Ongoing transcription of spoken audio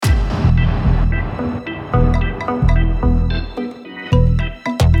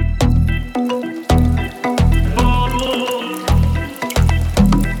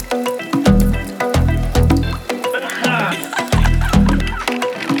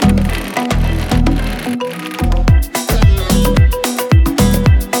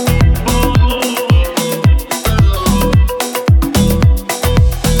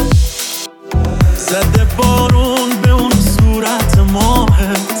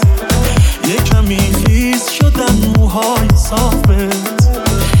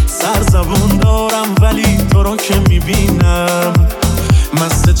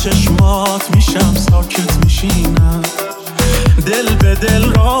چشمات میشم ساکت میشینم، دل به دل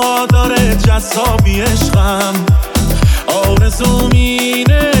را داره جذابی عشقم، آرزوم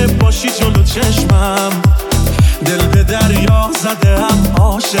اینه باشی جلو چشمم، دل به دریا زده هم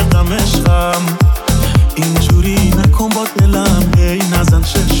عاشقم عشقم، اینجوری نکن با دلم هی نزن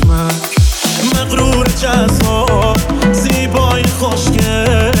چشمک، مغرور جذاب زیبای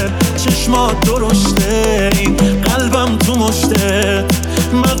خوشگل چشمات درشته این قلبم تو مشته،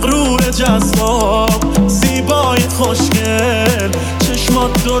 مغرور جذاب زیبای خوشگل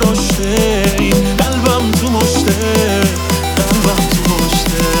چشمات درشته این قلبم تو مشته، قلبم تو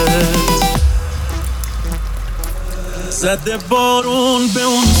مشته. زده بارون به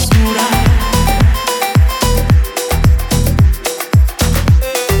اون صورت،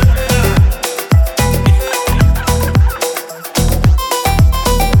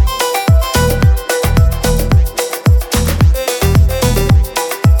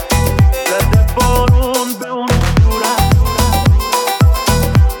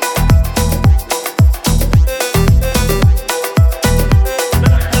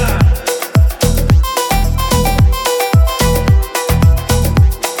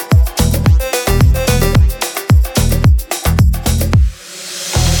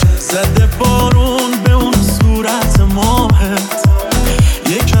 زده بارون به اون صورت ماهت،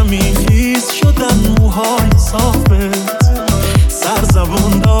 یه کمی خیس شدن موهای صافت،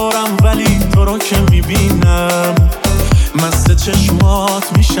 سرزبون دارم ولی تو رو که میبینم، مست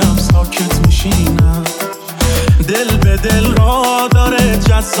چشمات میشم ساکت میشینم، دل به دل را داره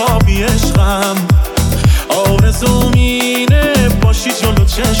جذابی عشقم، آرزوم اینه باشی جلو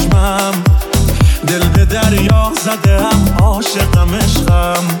چشمم، دل به دریا زده هم عاشقم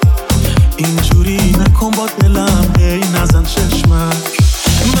عشقم، اینجوری نکن با دلم هی نزن چشمک،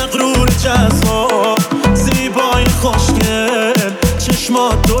 مغرور جذاب زیبای خوشگل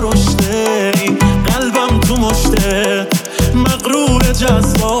چشمات درشته این قلبم تو مشته، مغرور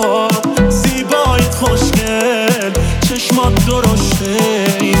جذاب زیبای خوشگل چشمات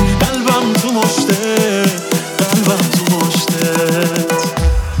درشته این قلبم تو مشته، قلبم تو مشته.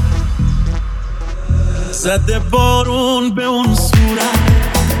 زده بارون به اون صورت،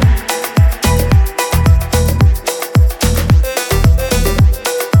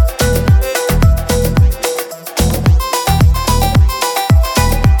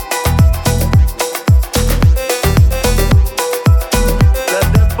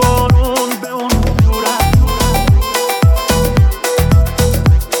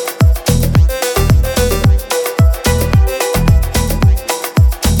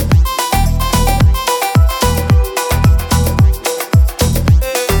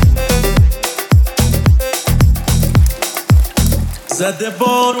 زده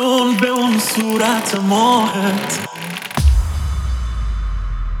بارون به اون صورت ماهت،